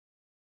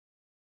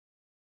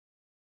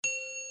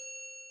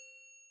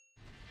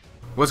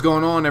What's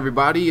going on,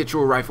 everybody? It's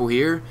your Rifle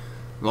here.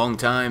 Long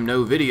time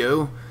no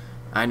video.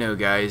 I know,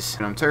 guys,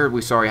 and I'm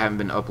terribly sorry I haven't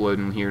been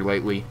uploading here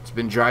lately. It's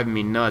been driving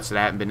me nuts that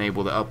I haven't been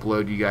able to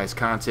upload you guys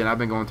content. I've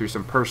been going through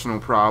some personal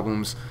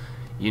problems,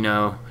 you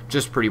know,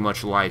 just pretty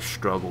much life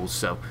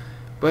struggles.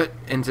 But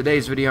in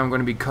today's video, I'm going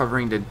to be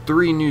covering the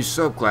 3 new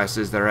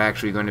subclasses that are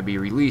actually going to be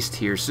released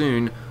here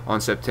soon on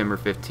September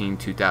 15,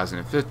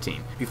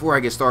 2015. Before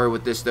I get started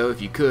with this, though,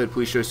 if you could,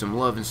 please show some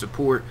love and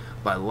support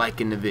by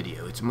liking the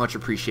video. It's much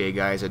appreciated,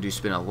 guys. I do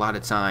spend a lot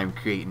of time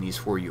creating these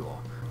for you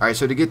all. Alright,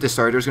 so to get this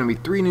started, there's going to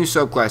be 3 new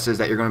subclasses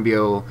that you're going to be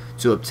able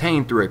to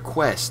obtain through a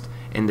quest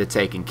in the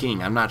Taken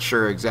King. I'm not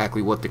sure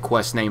exactly what the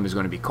quest name is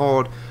going to be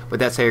called, but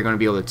that's how you're going to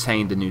be able to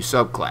obtain the new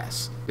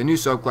subclass. The new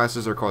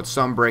subclasses are called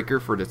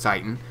Sunbreaker for the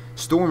Titan,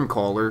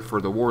 Stormcaller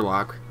for the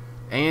Warlock,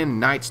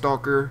 and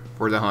Nightstalker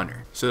for the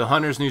Hunter. So the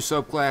Hunter's new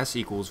subclass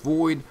equals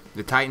Void,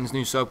 the Titan's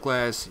new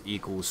subclass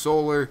equals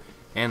Solar,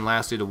 and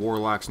lastly the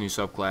Warlock's new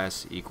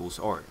subclass equals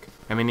Arc.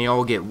 I mean, they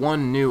all get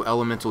 1 new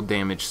elemental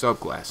damage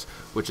subclass,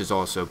 which is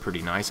also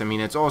pretty nice. I mean,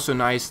 it's also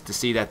nice to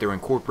see that they're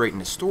incorporating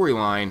the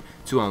storyline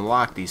to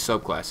unlock these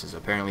subclasses.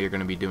 Apparently, you're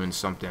going to be doing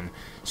something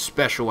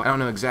special. I don't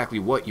know exactly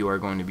what you are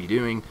going to be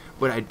doing,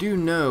 but I do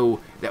know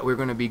that we're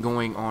going to be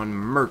going on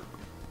Mercury,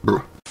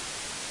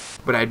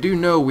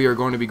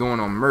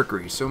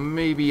 so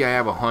maybe I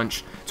have a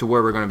hunch to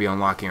where we're going to be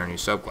unlocking our new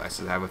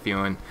subclasses. I have a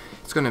feeling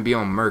it's going to be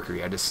on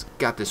Mercury. I just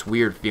got this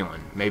weird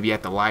feeling. Maybe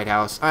at the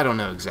lighthouse. I don't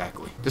know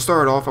exactly. To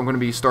start off, I'm going to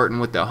be starting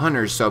with the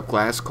Hunter's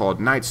subclass called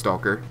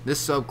Nightstalker.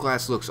 This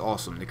subclass looks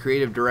awesome. The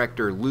creative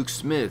director, Luke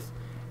Smith,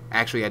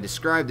 actually had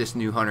described this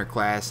new Hunter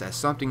class as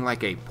something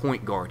like a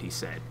point guard, he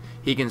said.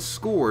 He can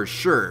score,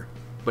 sure,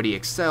 but he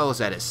excels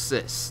at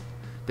assists.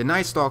 The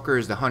Nightstalker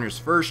is the Hunter's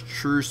first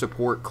true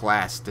support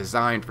class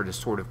designed for this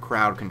sort of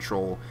crowd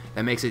control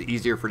that makes it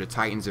easier for the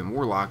Titans and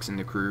Warlocks in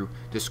the crew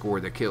to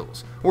score their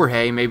kills. Or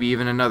hey, maybe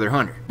even another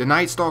Hunter. The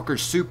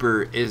Nightstalker's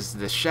super is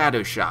the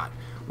Shadow Shot,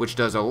 which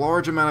does a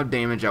large amount of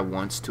damage at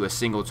once to a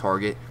single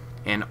target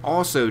and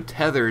also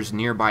tethers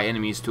nearby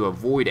enemies to a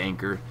void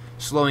anchor,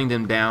 slowing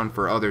them down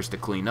for others to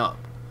clean up.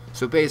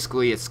 So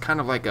basically, it's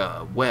kind of like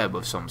a web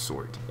of some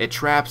sort. It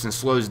traps and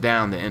slows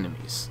down the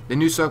enemies. The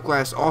new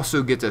subclass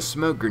also gets a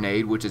smoke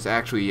grenade, which is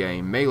actually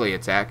a melee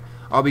attack.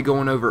 I'll be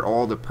going over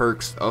all the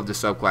perks of the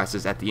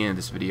subclasses at the end of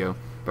this video,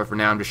 but for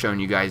now I'm just showing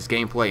you guys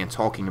gameplay and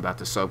talking about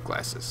the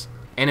subclasses.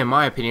 And in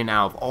my opinion,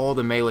 out of all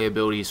the melee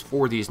abilities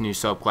for these new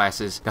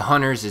subclasses, the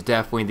Hunter's is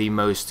definitely the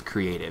most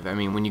creative. I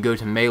mean, when you go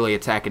to melee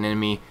attack an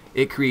enemy,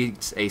 it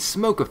creates a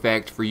smoke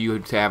effect for you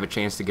to have a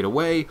chance to get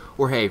away,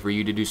 or hey, for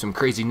you to do some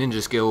crazy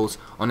ninja skills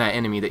on that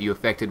enemy that you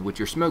affected with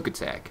your smoke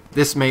attack.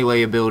 This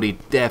melee ability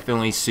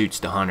definitely suits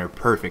the Hunter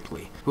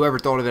perfectly. Whoever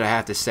thought of it, I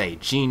have to say,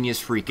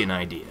 genius freaking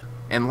idea.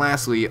 And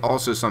lastly,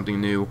 also something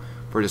new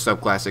for the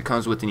subclass, it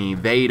comes with an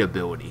evade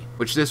ability,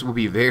 which this will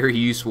be very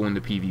useful in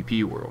the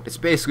PvP world. It's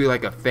basically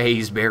like a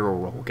phased barrel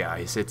roll,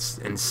 guys. It's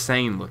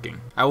insane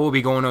looking. I will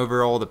be going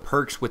over all the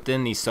perks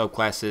within these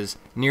subclasses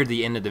near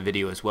the end of the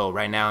video as well.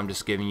 Right now I'm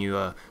just giving you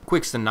a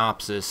quick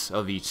synopsis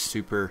of each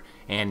super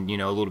and, you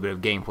know, a little bit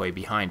of gameplay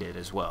behind it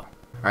as well.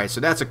 Alright,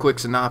 so that's a quick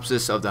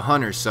synopsis of the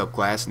Hunter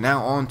subclass.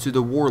 Now on to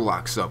the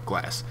Warlock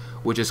subclass,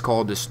 which is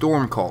called the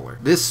Stormcaller.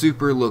 This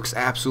super looks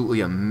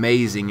absolutely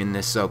amazing in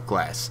this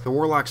subclass. The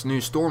Warlock's new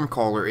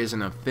Stormcaller is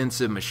an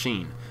offensive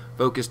machine,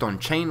 focused on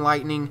chain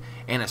lightning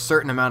and a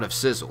certain amount of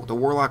sizzle. The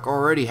Warlock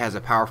already has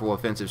a powerful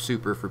offensive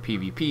super for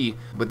PvP,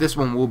 but this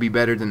one will be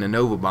better than the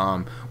Nova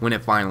Bomb when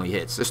it finally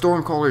hits. The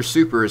Stormcaller's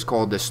super is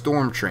called the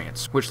Storm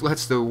Trance, which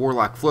lets the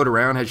Warlock float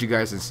around, as you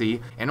guys can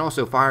see, and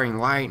also firing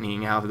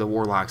lightning out of the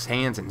Warlock's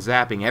hands and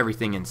zapping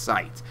everything in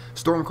sight.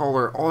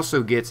 Stormcaller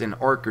also gets an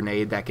arc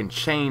grenade that can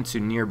chain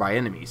to nearby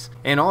enemies,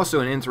 and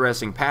also an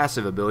interesting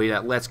passive ability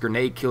that lets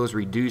grenade kills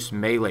reduce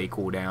melee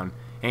cooldown,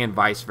 and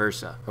vice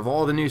versa. Of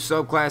all the new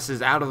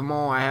subclasses out of them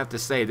all, I have to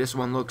say this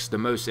one looks the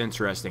most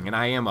interesting, and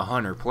I am a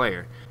Hunter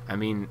player. I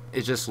mean,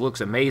 it just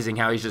looks amazing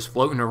how he's just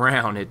floating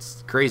around.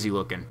 It's crazy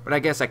looking. But I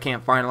guess I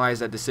can't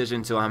finalize that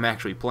decision until I'm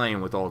actually playing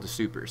with all the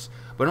supers.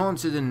 But on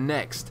to the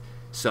next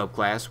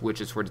subclass,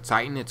 which is for the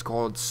Titan. It's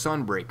called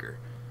Sunbreaker.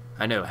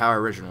 I know, how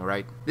original,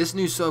 right? This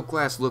new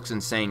subclass looks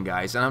insane,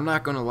 guys, and I'm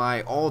not gonna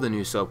lie, all the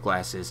new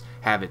subclasses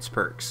have its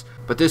perks.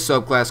 But this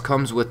subclass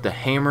comes with the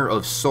Hammer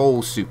of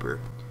Soul super,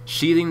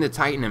 sheathing the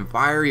Titan in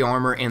fiery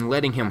armor and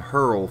letting him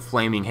hurl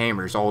flaming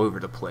hammers all over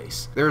the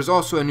place. There is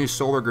also a new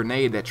solar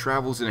grenade that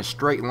travels in a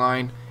straight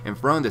line in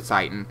front of the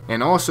Titan,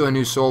 and also a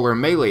new solar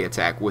melee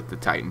attack with the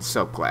Titan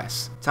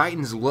subclass.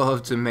 Titans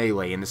love to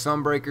melee, and the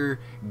Sunbreaker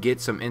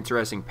gets some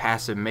interesting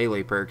passive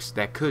melee perks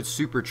that could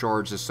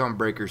supercharge the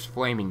Sunbreaker's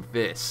flaming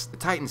fists. The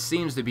Titan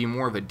seems to be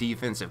more of a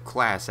defensive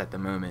class at the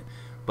moment,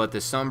 but the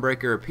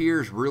Sunbreaker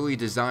appears really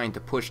designed to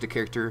push the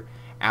character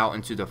out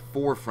into the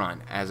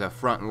forefront as a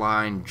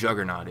frontline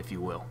juggernaut, if you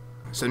will.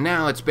 So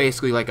now it's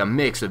basically like a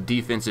mix of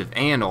defensive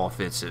and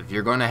offensive.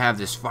 You're going to have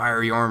this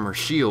fiery armor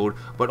shield,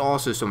 but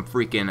also some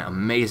freaking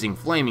amazing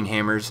flaming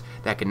hammers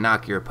that can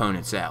knock your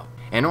opponents out.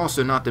 and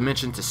also not to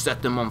mention to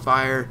set them on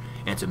fire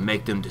and to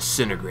make them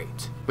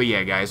disintegrate. But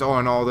yeah guys, all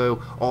in all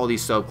though, all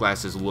these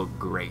subclasses look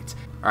great.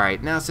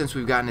 Alright, now since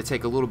we've gotten to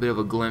take a little bit of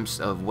a glimpse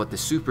of what the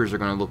supers are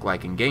going to look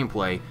like in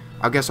gameplay,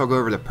 I guess I'll go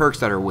over the perks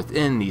that are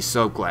within these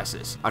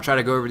subclasses. I'll try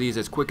to go over these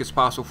as quick as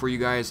possible for you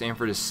guys and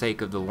for the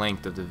sake of the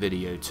length of the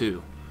video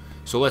too.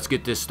 So let's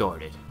get this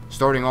started.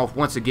 Starting off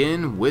once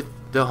again with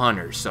the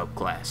Hunter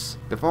subclass.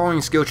 The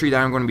following skill tree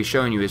that I'm going to be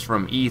showing you is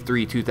from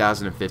E3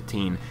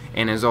 2015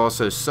 and is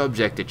also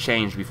subject to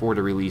change before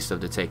the release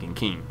of the Taken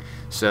King.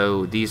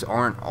 So these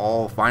aren't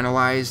all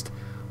finalized,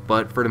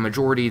 but for the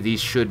majority these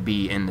should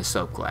be in the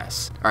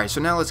subclass. Alright,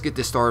 so now let's get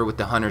this started with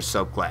the Hunter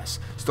subclass,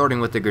 starting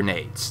with the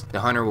grenades. The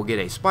Hunter will get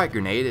a spike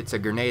grenade. It's a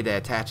grenade that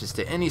attaches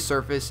to any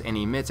surface and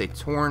emits a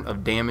torrent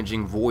of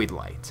damaging void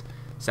light.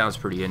 Sounds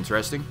pretty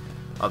interesting.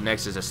 Up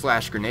next is a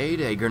slash grenade,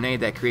 a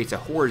grenade that creates a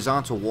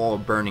horizontal wall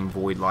of burning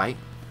void light.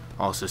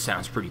 Also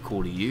sounds pretty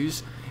cool to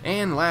use.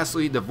 And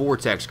lastly, the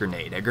vortex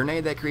grenade, a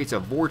grenade that creates a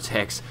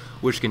vortex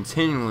which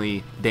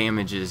continually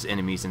damages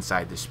enemies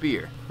inside the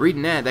spear.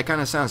 Reading that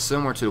kind of sounds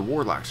similar to the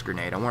Warlock's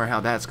grenade. I wonder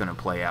how that's going to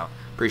play out.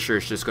 Pretty sure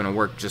it's just going to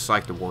work just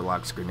like the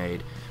Warlock's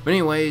grenade. But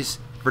anyways,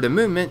 for the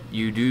movement,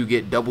 you do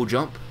get double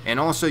jump, and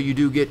also you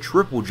do get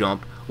triple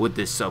jump with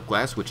this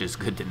subclass, which is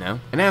good to know.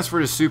 And as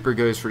for the super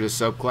goes for this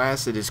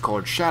subclass, it is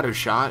called Shadow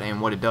Shot,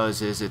 and what it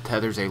does is it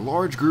tethers a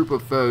large group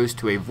of foes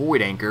to a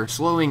void anchor,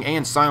 slowing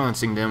and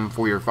silencing them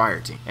for your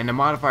fire team. And the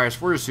modifiers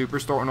for the super,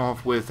 starting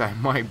off with, I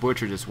might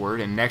butcher this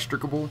word,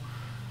 inextricable.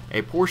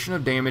 A portion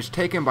of damage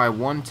taken by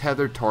one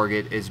tethered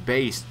target is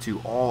based to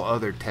all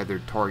other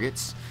tethered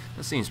targets.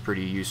 That seems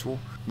pretty useful.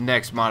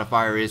 Next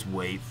modifier is,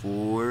 wait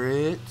for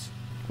it,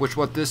 which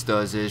what this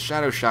does is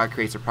Shadow Shot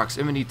creates a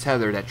proximity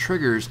tether that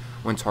triggers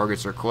when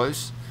targets are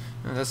close.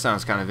 That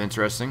sounds kind of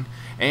interesting.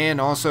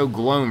 And also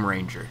Gloam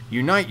Ranger.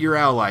 Unite your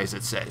allies,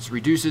 it says.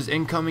 Reduces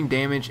incoming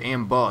damage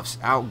and buffs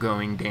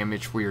outgoing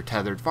damage for your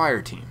tethered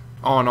fire team.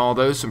 All in all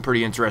those, some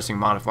pretty interesting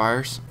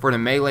modifiers. For the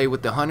melee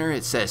with the Hunter,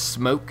 it says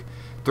Smoke.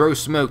 Throw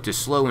smoke to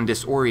slow and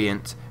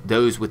disorient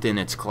those within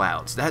its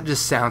clouds. That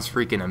just sounds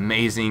freaking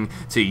amazing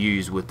to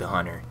use with the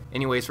Hunter.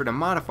 Anyways, for the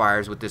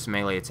modifiers with this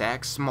melee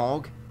attack,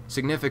 Smog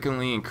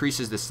significantly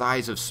increases the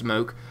size of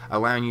smoke,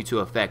 allowing you to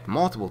affect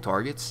multiple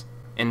targets.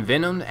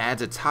 Envenom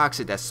adds a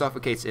toxic that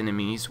suffocates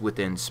enemies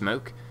within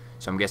smoke,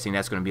 so I'm guessing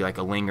that's going to be like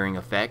a lingering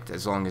effect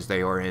as long as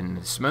they are in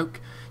the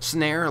smoke.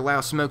 Snare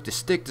allows smoke to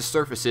stick to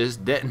surfaces,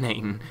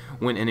 detonating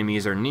when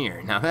enemies are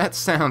near. Now that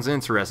sounds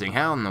interesting.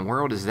 How in the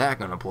world is that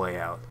going to play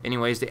out?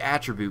 Anyways, the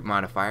attribute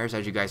modifiers,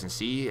 as you guys can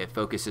see, it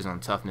focuses on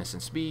toughness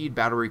and speed,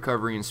 battle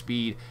recovery and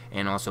speed,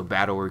 and also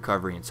battle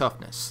recovery and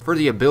toughness. For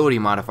the ability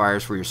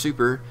modifiers for your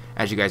super,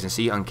 as you guys can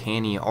see,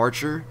 Uncanny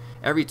Archer.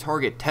 Every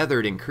target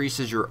tethered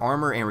increases your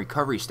armor and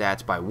recovery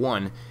stats by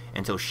 1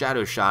 until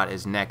Shadow Shot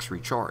is next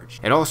recharged.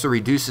 It also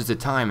reduces the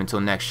time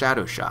until next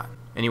Shadow Shot.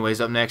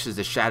 Anyways, up next is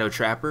the Shadow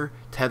Trapper.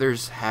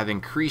 Tethers have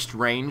increased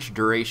range,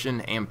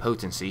 duration, and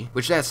potency,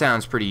 which that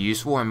sounds pretty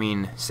useful. I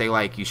mean, say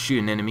like you shoot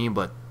an enemy,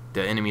 but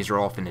the enemies are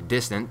off in the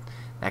distance.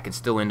 That can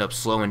still end up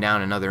slowing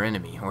down another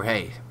enemy. Or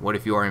hey, what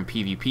if you are in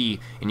PvP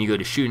and you go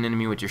to shoot an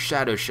enemy with your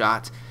Shadow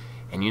Shot,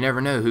 and you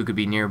never know who could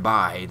be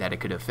nearby that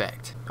it could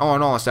affect. All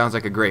in all, it sounds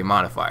like a great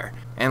modifier.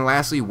 And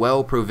lastly,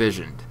 Well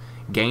Provisioned.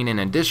 Gain an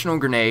additional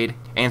grenade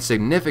and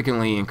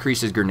significantly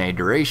increases grenade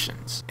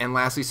durations. And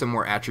lastly, some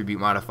more attribute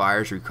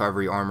modifiers: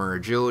 recovery, armor,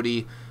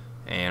 agility,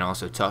 and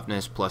also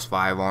toughness,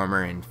 +5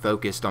 armor, and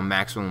focused on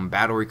maximum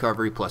battle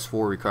recovery,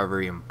 +4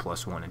 recovery, and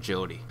 +1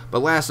 agility. But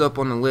last up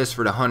on the list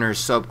for the Hunter's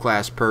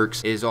subclass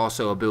perks is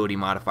also ability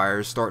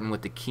modifiers, starting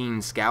with the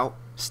Keen Scout.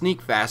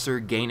 Sneak faster,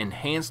 gain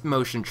enhanced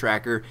motion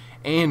tracker,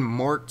 and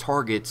mark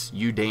targets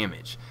you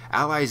damage.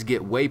 Allies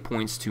get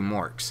waypoints to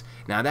marks.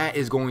 Now that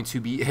is going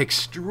to be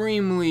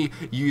extremely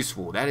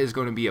useful. That is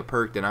going to be a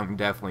perk that I'm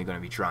definitely going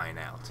to be trying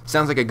out.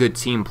 Sounds like a good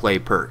team play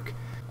perk.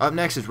 Up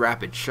next is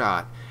Rapid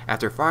Shot.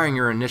 After firing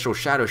your initial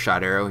Shadow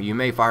Shot arrow, you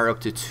may fire up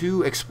to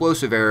 2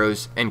 explosive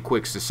arrows in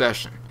quick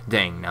succession.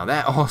 Dang, now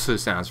that also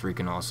sounds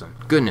freaking awesome.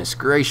 Goodness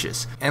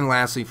gracious. And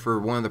lastly, for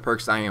one of the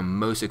perks I am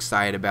most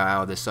excited about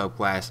out of this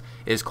subclass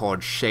is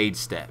called Shade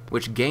Step,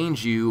 which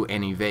gains you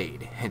an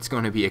evade. It's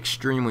going to be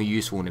extremely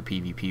useful in the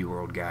PvP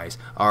world, guys.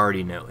 I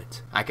already know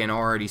it. I can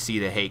already see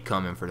the hate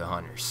coming for the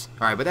Hunters.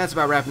 Alright, but that's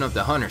about wrapping up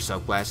the Hunter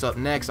subclass. Up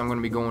next, I'm going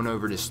to be going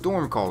over the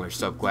Stormcaller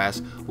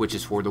subclass, which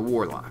is for the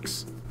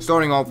Warlocks.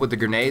 Starting off with the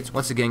grenades,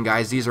 once again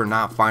guys, these are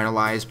not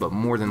finalized, but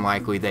more than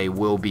likely they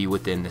will be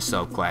within the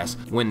subclass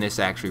when this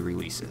actually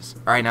releases.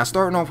 Alright, now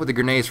starting off with the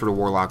grenades for the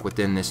Warlock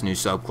within this new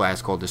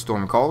subclass called the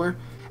Stormcaller.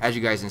 As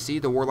you guys can see,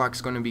 the Warlock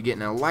is going to be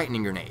getting a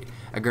lightning grenade,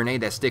 a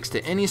grenade that sticks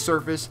to any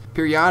surface,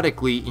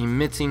 periodically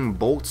emitting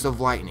bolts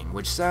of lightning,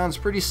 which sounds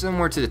pretty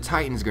similar to the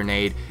Titan's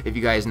grenade, if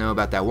you guys know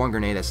about that one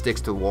grenade that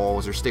sticks to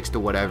walls or sticks to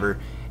whatever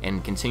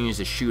and continues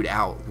to shoot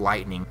out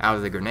lightning out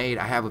of the grenade.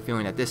 I have a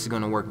feeling that this is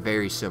going to work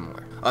very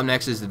similar. Up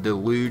next is the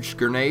Deluge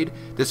grenade.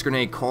 This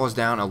grenade calls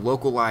down a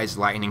localized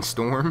lightning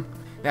storm.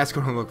 That's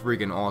going to look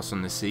freaking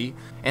awesome to see.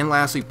 And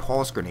lastly,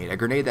 Pulse Grenade, a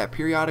grenade that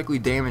periodically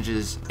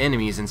damages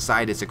enemies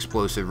inside its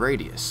explosive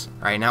radius.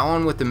 Alright, now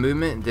on with the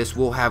movement. This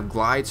will have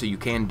glide, so you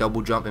can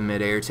double jump in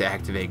midair to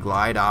activate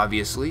glide,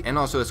 obviously. And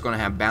also it's going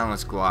to have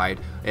balanced glide.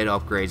 It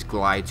upgrades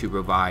glide to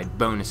provide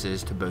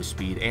bonuses to both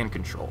speed and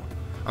control.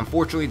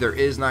 Unfortunately, there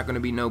is not going to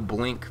be no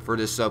blink for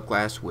this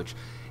subclass, which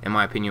in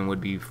my opinion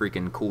would be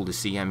freaking cool to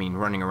see. I mean,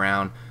 running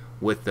around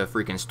with the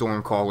freaking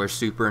Stormcaller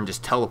super and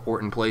just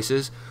teleporting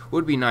places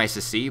would be nice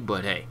to see,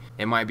 but hey,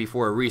 it might be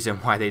for a reason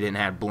why they didn't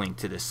add blink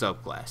to this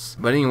subclass.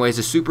 But anyways,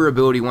 the super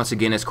ability once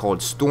again is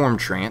called Storm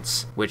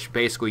Trance, which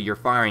basically you're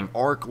firing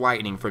arc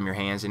lightning from your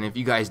hands. And if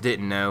you guys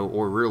didn't know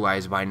or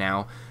realize by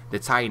now, the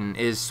Titan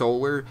is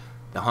solar,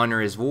 the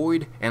Hunter is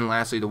void, and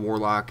lastly the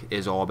Warlock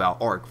is all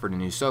about arc for the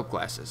new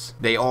subclasses.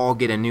 They all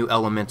get a new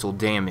elemental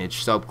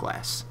damage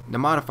subclass. The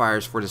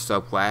modifiers for the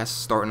subclass,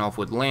 starting off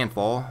with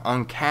landfall,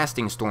 on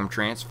casting Storm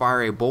Trance,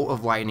 fire a bolt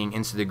of lightning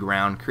into the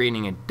ground,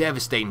 creating a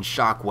devastating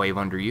shockwave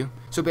under you.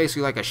 So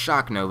basically like a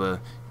shock nova,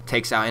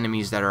 takes out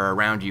enemies that are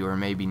around you or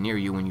maybe near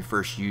you when you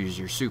first use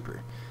your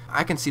super.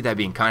 I can see that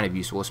being kind of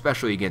useful,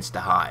 especially against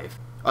the Hive.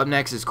 Up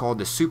next is called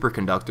the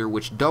Superconductor,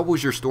 which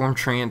doubles your Storm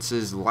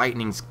Trance's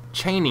lightning's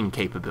chaining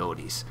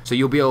capabilities. So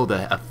you'll be able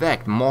to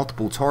affect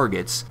multiple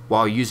targets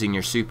while using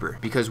your super,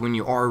 because when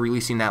you are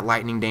releasing that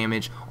lightning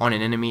damage on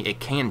an enemy,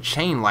 it can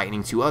chain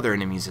lightning to other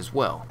enemies as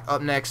well.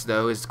 Up next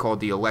though is called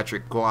the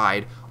Electric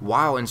Glide.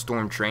 While in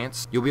Storm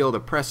Trance, you'll be able to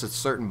press a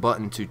certain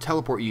button to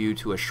teleport you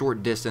to a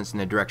short distance in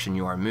the direction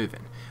you are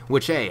moving.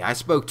 Which, hey, I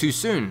spoke too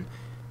soon.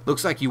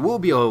 Looks like you will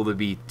be able to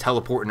be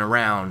teleporting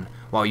around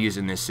while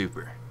using this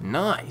super.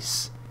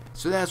 Nice.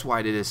 So that's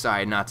why they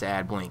decided not to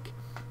add blink.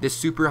 This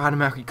super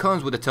automatically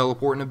comes with a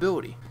teleporting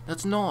ability.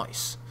 That's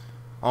nice.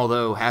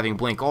 Although having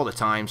blink all the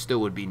time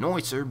still would be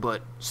nicer,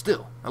 but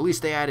still, at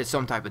least they added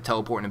some type of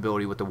teleporting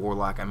ability with the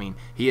Warlock. I mean,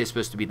 he is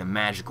supposed to be the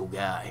magical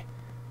guy.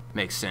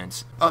 Makes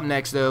sense. Up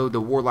next though, the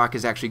Warlock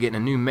is actually getting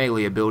a new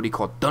melee ability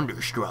called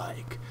Thunder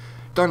Strike.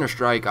 Thunder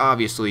Strike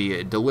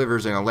obviously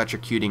delivers an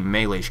electrocuting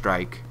melee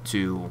strike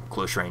to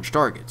close range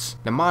targets.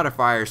 The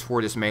modifiers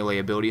for this melee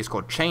ability is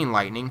called Chain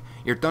Lightning.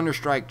 Your Thunder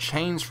Strike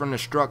chains from the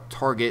struck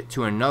target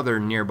to another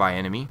nearby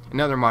enemy.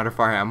 Another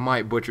modifier, I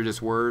might butcher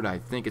this word, I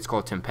think it's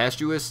called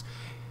Tempestuous,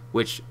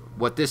 which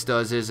what this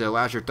does is it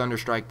allows your Thunder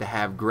Strike to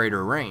have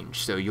greater range.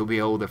 So you'll be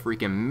able to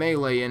freaking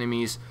melee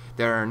enemies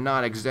that are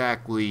not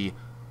exactly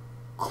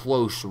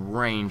close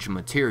range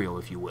material,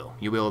 if you will.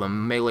 You'll be able to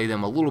melee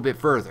them a little bit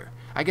further.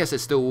 I guess it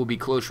still will be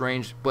close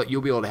range, but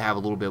you'll be able to have a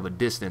little bit of a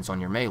distance on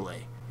your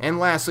melee. And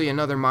lastly,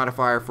 another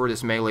modifier for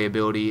this melee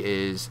ability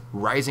is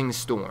Rising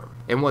Storm.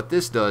 And what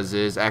this does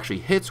is actually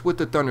hits with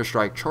the Thunder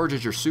Strike,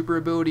 charges your super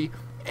ability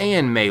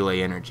and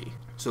melee energy.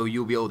 So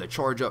you'll be able to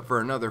charge up for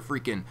another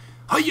freaking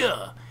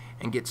hiya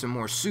and get some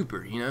more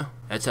super, you know?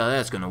 That's how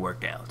that's going to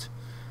work out.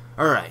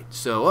 Alright,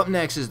 so up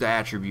next is the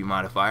attribute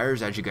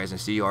modifiers. As you guys can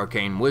see,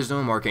 Arcane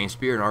Wisdom, Arcane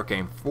Spirit, and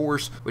Arcane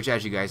Force, which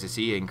as you guys can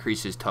see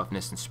increases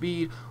toughness and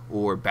speed,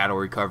 or battle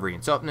recovery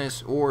and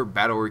toughness, or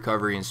battle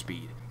recovery and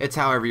speed. It's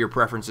however your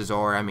preferences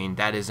are. I mean,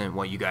 that isn't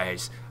what you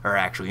guys are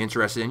actually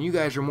interested in. You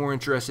guys are more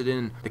interested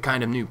in the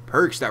kind of new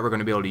perks that we're going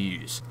to be able to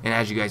use. And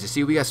as you guys can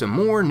see, we got some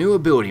more new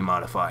ability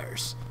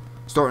modifiers.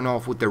 Starting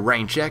off with the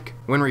Rain Check.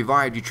 When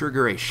revived, you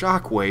trigger a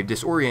shockwave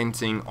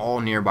disorienting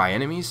all nearby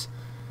enemies.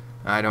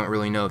 I don't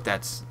really know if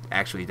that's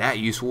actually that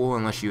useful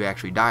unless you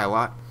actually die a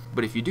lot,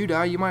 but if you do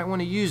die, you might want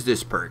to use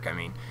this perk. I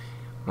mean,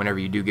 whenever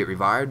you do get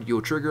revived,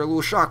 you'll trigger a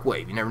little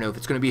shockwave. You never know if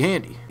it's going to be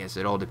handy. I guess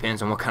it all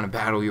depends on what kind of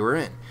battle you are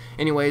in.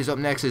 Anyways, up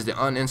next is the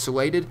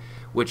Uninsulated,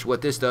 which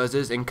what this does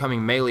is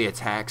incoming melee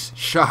attacks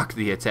shock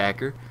the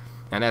attacker.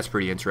 And that's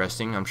pretty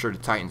interesting. I'm sure the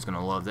Titan's going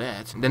to love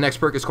that. The next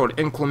perk is called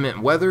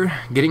Inclement Weather.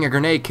 Getting a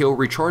grenade kill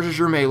recharges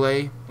your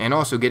melee, and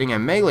also getting a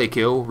melee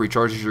kill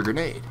recharges your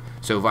grenade.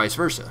 So vice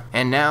versa.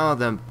 And now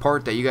the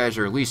part that you guys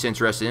are least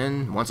interested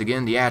in, once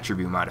again, the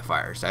attribute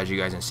modifiers. As you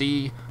guys can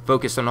see,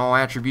 focused on all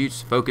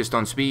attributes, focused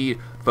on speed,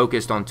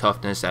 focused on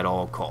toughness at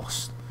all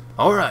costs.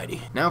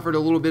 Alrighty, now for the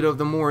little bit of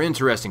the more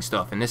interesting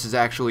stuff, and this is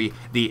actually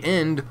the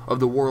end of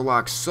the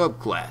Warlock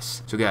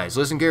subclass. So guys,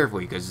 listen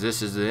carefully, because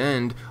this is the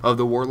end of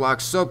the Warlock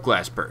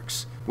subclass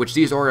perks, which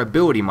these are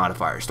ability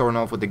modifiers, starting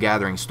off with the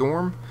Gathering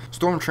Storm.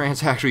 Storm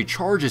Trance actually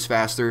charges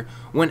faster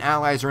when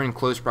allies are in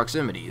close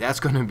proximity. That's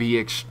going to be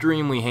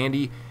extremely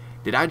handy.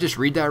 Did I just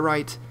read that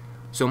right?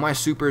 So my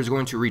super is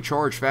going to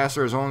recharge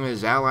faster as long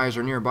as allies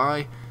are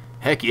nearby?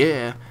 Heck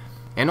yeah.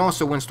 And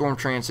also when Storm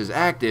Trance is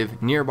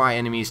active, nearby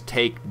enemies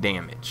take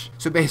damage.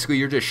 So basically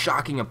you're just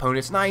shocking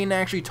opponents, not even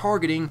actually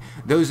targeting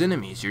those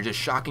enemies. You're just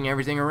shocking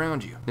everything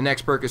around you. The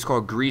next perk is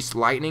called Greased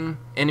Lightning.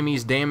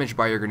 Enemies damaged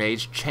by your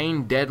grenades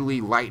chain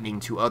deadly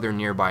lightning to other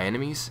nearby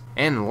enemies.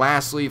 And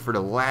lastly, for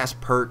the last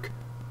perk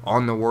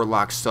on the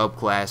Warlock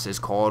subclass is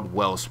called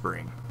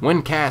Wellspring.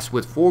 When cast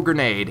with full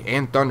grenade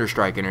and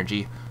Thunderstrike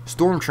energy,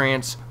 Storm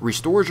Trance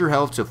restores your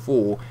health to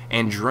full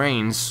and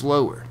drains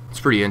slower. It's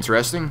pretty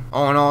interesting.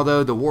 All in all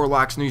though, the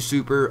Warlock's new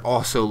super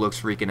also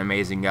looks freaking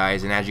amazing,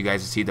 guys, and as you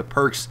guys can see, the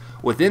perks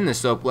within the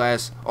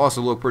subclass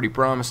also look pretty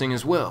promising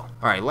as well.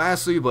 Alright,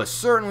 lastly but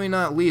certainly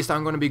not least,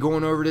 I'm going to be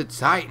going over the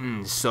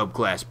Titan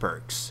subclass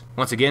perks.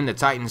 Once again, the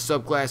Titan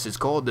subclass is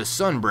called the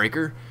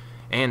Sunbreaker,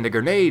 and the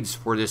grenades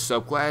for this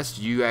subclass,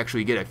 you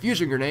actually get a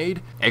fusion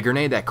grenade, a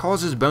grenade that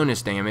causes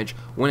bonus damage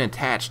when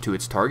attached to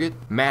its target,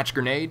 match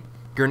grenade,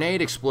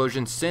 grenade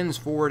explosion sends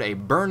forward a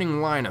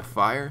burning line of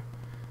fire.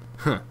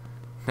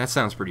 That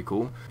sounds pretty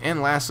cool.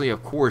 And lastly,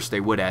 of course,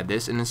 they would add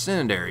this, an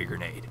incendiary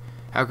grenade.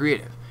 How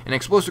creative. An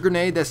explosive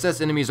grenade that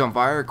sets enemies on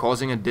fire,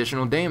 causing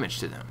additional damage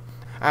to them.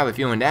 I have a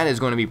feeling that is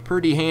going to be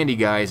pretty handy,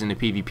 guys, in the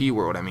PvP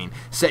world. I mean,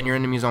 setting your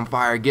enemies on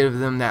fire, give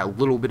them that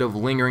little bit of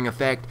lingering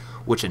effect,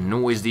 which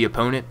annoys the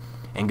opponent,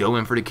 and go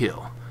in for the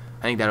kill.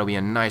 I think that'll be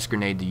a nice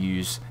grenade to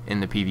use in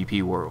the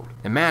PvP world.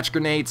 The match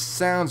grenade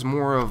sounds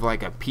more of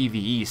like a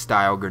PvE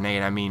style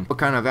grenade. I mean, what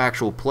kind of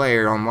actual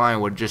player online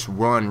would just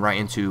run right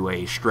into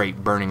a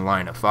straight burning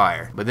line of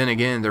fire? But then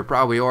again, there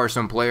probably are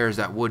some players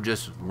that would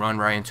just run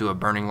right into a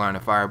burning line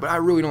of fire, but I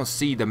really don't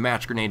see the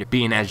match grenade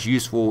being as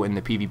useful in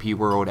the PvP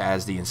world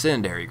as the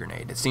incendiary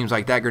grenade. It seems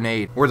like that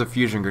grenade, or the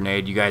fusion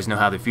grenade, you guys know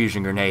how the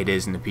fusion grenade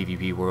is in the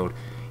PvP world.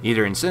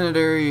 Either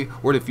incendiary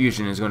or the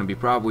fusion is going to be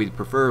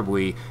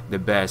preferably the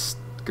best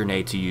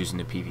grenade to use in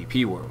the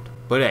PvP world.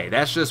 But hey,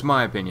 that's just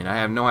my opinion. I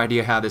have no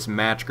idea how this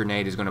match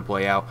grenade is going to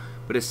play out,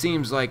 but it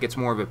seems like it's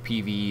more of a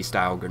PvE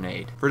style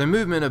grenade. For the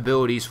movement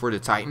abilities for the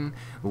Titan,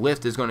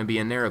 lift is going to be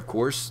in there, of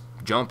course.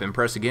 Jump and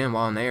press again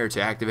while in the air to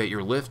activate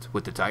your lift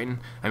with the Titan.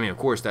 I mean, of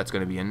course that's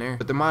going to be in there.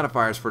 But the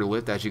modifiers for the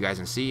lift, as you guys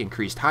can see,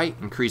 increased height,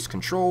 increased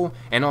control,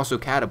 and also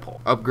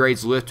catapult.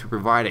 Upgrades lift to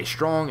provide a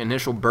strong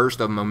initial burst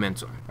of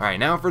momentum. Alright,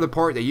 now for the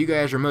part that you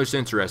guys are most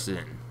interested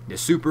in. The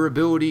super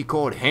ability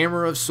called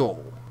Hammer of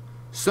Soul.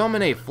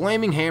 Summon a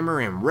flaming hammer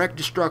and wreak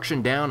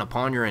destruction down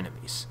upon your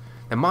enemies.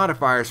 The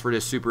modifiers for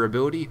this super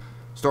ability,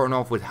 starting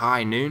off with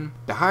high noon.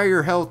 The higher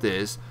your health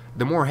is,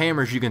 the more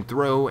hammers you can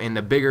throw and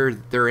the bigger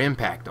their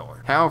impact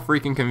are. How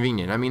freaking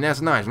convenient. I mean,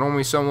 that's nice.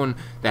 Normally someone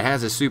that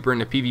has a super in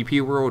the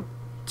PvP world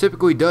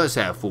typically does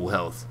have full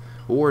health,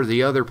 or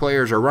the other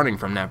players are running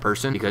from that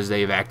person because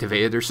they've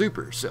activated their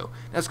super, so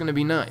that's going to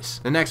be nice.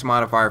 The next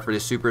modifier for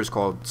this super is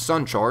called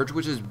Sun Charge,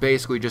 which is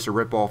basically just a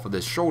ripoff of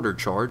the Shoulder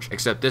Charge,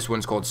 except this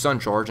one's called Sun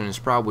Charge and is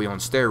probably on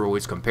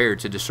steroids compared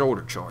to the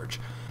Shoulder Charge.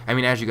 I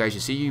mean, as you guys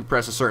can see, you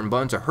press a certain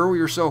button to hurl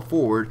yourself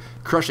forward,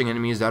 crushing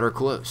enemies that are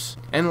close.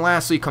 And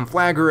lastly,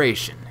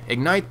 Conflagration.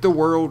 Ignite the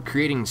world,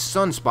 creating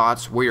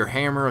sunspots where your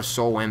Hammer of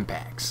Soul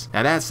impacts.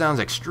 Now that sounds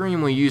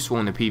extremely useful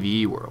in the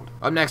PvE world.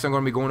 Up next, I'm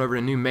going to be going over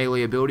a new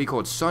melee ability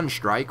called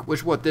Sunstrike,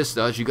 which what this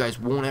does, you guys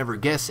won't ever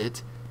guess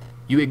it.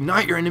 You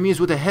ignite your enemies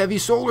with a heavy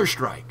solar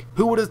strike.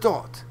 Who would have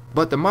thought?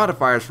 But the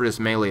modifiers for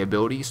this melee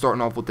ability,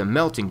 starting off with the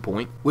Melting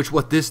Point, which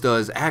what this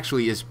does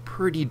actually is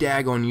pretty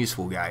daggone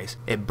useful, guys.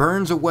 It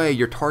burns away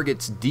your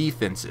target's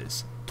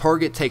defenses.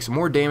 Target takes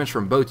more damage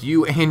from both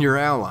you and your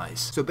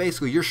allies. So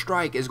basically, your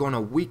strike is going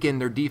to weaken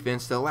their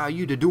defense to allow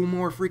you to do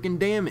more freaking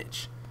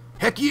damage.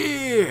 Heck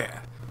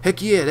yeah!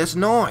 Heck yeah, that's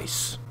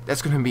nice.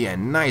 That's going to be a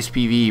nice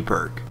PvE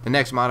perk. The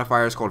next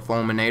modifier is called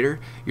Fulminator.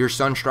 Your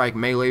Sunstrike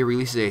melee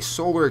releases a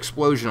solar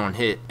explosion on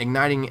hit,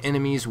 igniting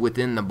enemies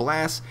within the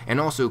blast, and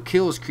also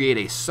kills create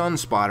a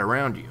sunspot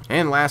around you.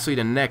 And lastly,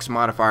 the next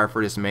modifier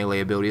for this melee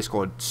ability is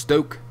called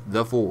Stoke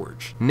the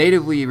Forge.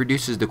 Natively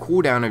reduces the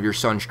cooldown of your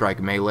Sunstrike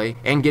melee,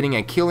 and getting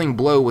a killing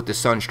blow with the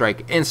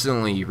Sunstrike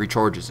instantly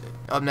recharges it.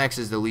 Up next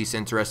is the least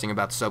interesting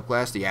about the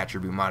subclass, the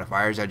attribute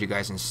modifiers. As you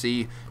guys can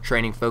see,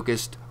 training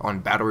focused on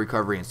battle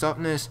recovery and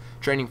toughness,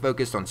 training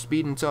focused on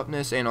speed and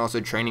toughness, and also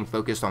training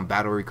focused on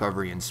battle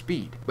recovery and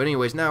speed. But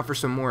anyways, now for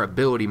some more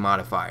ability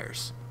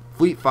modifiers.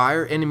 Fleet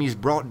Fire, enemies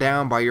brought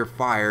down by your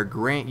fire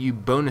grant you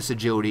bonus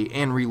agility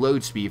and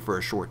reload speed for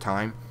a short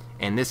time,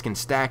 and this can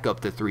stack up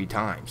to 3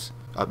 times.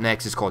 Up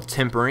next is called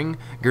Tempering.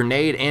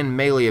 Grenade and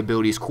melee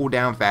abilities cool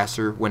down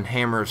faster when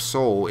Hammer of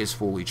Soul is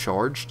fully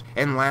charged.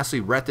 And lastly,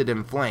 Wreathed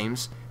in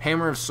Flames.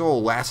 Hammer of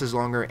Soul lasts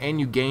longer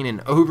and you gain an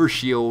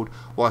overshield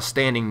while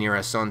standing near a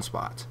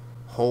sunspot.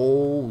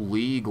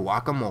 Holy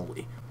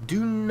guacamole.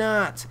 Do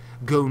not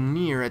go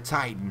near a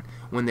Titan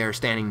when they're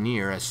standing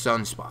near a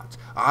sunspot.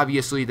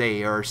 Obviously,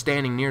 they are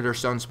standing near their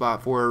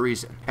sunspot for a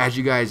reason. As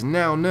you guys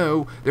now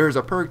know, there is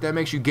a perk that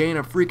makes you gain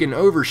a freaking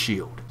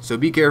overshield. So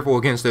be careful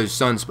against those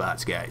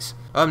sunspots, guys.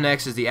 Up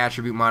next is the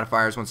attribute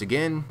modifiers once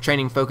again.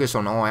 Training focused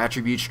on all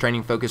attributes,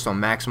 training focused on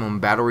maximum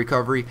battle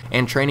recovery,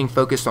 and training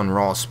focused on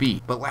raw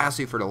speed. But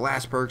lastly, for the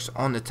last perks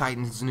on the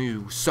Titan's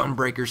new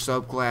Sunbreaker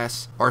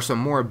subclass are some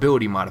more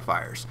ability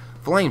modifiers.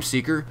 Flame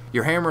Seeker,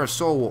 your Hammer of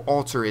Soul will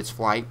alter its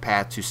flight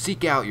path to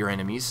seek out your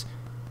enemies.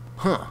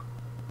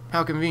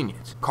 How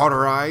convenient.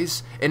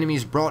 Cauterize,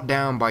 enemies brought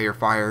down by your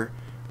fire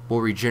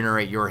will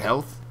regenerate your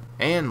health.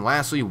 And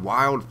lastly,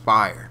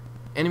 Wildfire.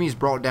 Enemies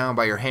brought down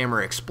by your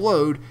hammer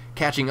explode,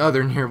 catching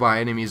other nearby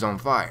enemies on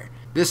fire.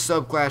 This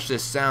subclass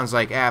just sounds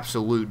like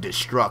absolute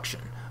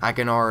destruction. I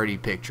can already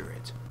picture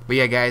it. But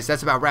yeah, guys,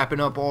 that's about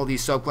wrapping up all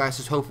these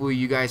subclasses. Hopefully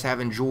you guys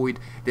have enjoyed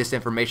this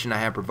information I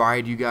have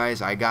provided you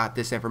guys. I got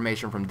this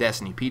information from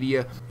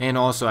Destinypedia, and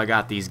also I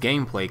got these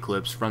gameplay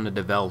clips from the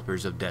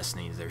developers of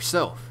Destiny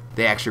themselves.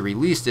 They actually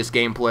released this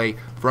gameplay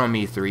from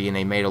E3 and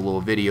they made a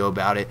little video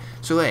about it.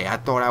 So hey, I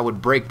thought I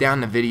would break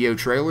down the video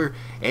trailer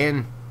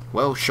and,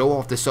 well, show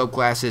off the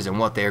subclasses and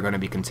what they are going to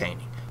be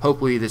containing.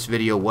 Hopefully this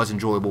video was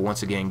enjoyable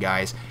once again,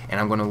 guys,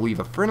 and I'm going to leave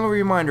a friendly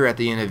reminder at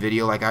the end of the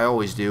video like I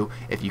always do.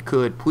 If you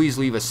could, please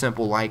leave a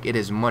simple like. It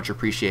is much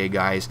appreciated,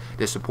 guys.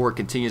 The support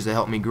continues to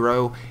help me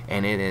grow,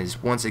 and it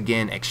is once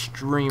again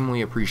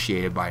extremely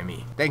appreciated by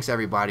me. Thanks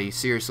everybody.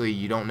 Seriously,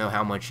 you don't know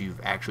how much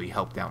you've actually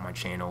helped out my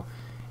channel,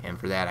 and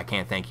for that I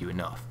can't thank you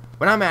enough.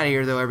 But I'm out of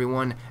here though,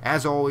 everyone.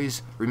 As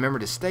always, remember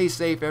to stay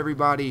safe,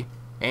 everybody,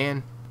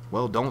 and,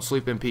 well, don't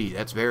sleep in peace.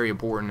 That's very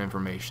important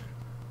information.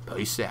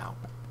 Peace out.